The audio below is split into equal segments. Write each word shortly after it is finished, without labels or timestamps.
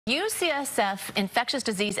UCSF infectious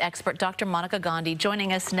disease expert Dr. Monica Ghandi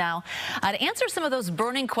joining us now to answer some of those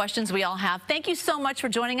burning questions we all have. Thank you so much for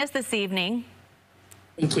joining us this evening.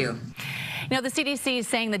 Thank you. You know, the CDC is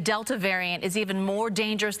saying the Delta variant is even more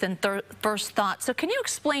dangerous than first thought. So can you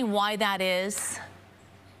explain why that is?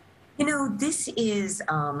 You know, this is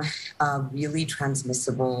a really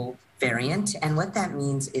transmissible variant. And what that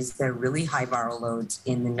means is there are really high viral loads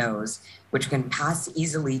in the nose, which can pass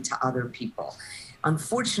easily to other people.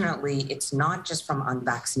 Unfortunately, it's not just from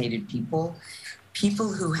unvaccinated people. People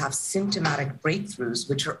who have symptomatic breakthroughs,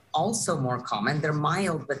 which are also more common, they're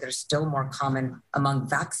mild, but they're still more common among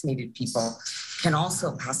vaccinated people, can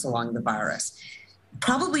also pass along the virus.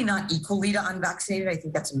 Probably not equally to unvaccinated. I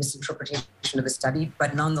think that's a misinterpretation of the study,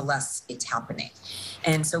 but nonetheless, it's happening.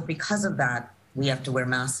 And so because of that, we have to wear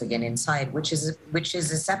masks again inside, which is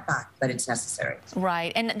a setback, but it's necessary.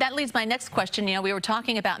 Right, and that leads my next question. You know, we were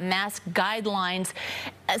talking about mask guidelines.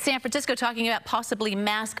 San Francisco talking about possibly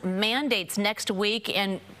mask mandates next week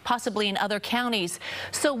and possibly in other counties.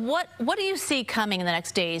 So what do you see coming in the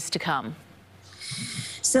next days to come?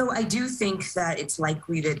 So I do think that it's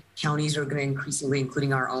likely that counties are going to increasingly,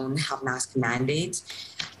 including our own, have mask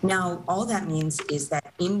mandates. Now, all that means is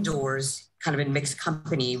that indoors, kind of in mixed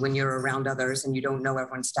company, when you're around others and you don't know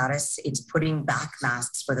everyone's status, it's putting back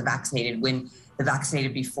masks for the vaccinated when the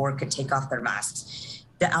vaccinated before could take off their masks.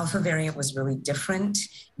 The Alpha variant was really different.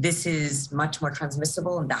 This is much more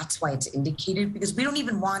transmissible, and that's why it's indicated, because we don't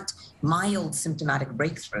even want mild symptomatic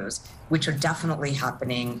breakthroughs, which are definitely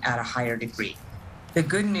happening at a higher degree. The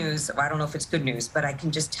good news, I don't know if it's good news, but I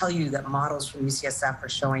can just tell you that models from UCSF are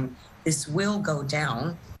showing this will go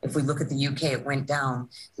down. If we look at the UK, it went down.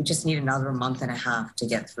 We just need another month and a half to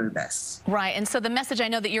get through this. Right, and so the message I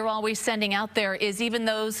know that you're always sending out there is even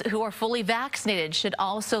those who are fully vaccinated should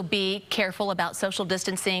also be careful about social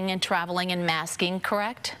distancing and traveling and masking,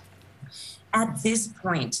 correct? At this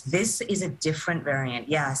point, this is a different variant,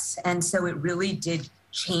 yes. And so it really did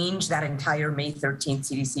change that entire May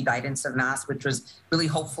 13th CDC guidance of masks, which was really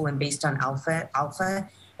hopeful and based on alpha.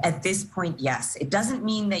 At this point, yes. It doesn't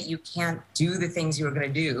mean that you can't do the things you were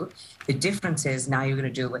going to do. The difference is now you're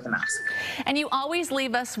going to do it with a mask. And you always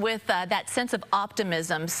leave us with that sense of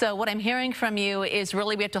optimism. So what I'm hearing from you is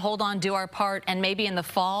really we have to hold on, do our part, and maybe in the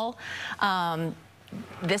fall,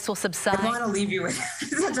 this will subside. I want to leave you with a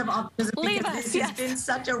sense of optimism because this has been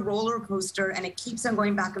such a roller coaster and it keeps on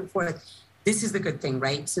going back and forth. This is the good thing,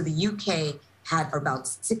 right? So the UK are about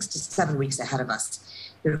 6 to 7 weeks ahead of us.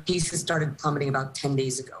 Their cases started plummeting about 10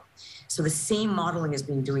 days ago. So the same modeling is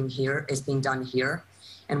being done here.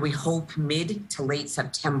 And we hope mid to late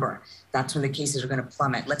September, that's when the cases are going to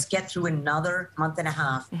plummet. Let's get through another month and a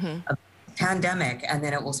half of pandemic, and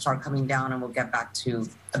then it will start coming down and we'll get back to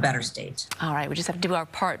a better state. All right, we just have to do our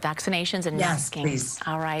part, vaccinations and masking. Yes, please.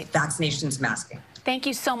 All right. Vaccinations, masking. Thank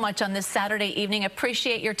you so much on this Saturday evening.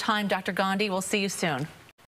 Appreciate your time, Dr. Ghandi. We'll see you soon.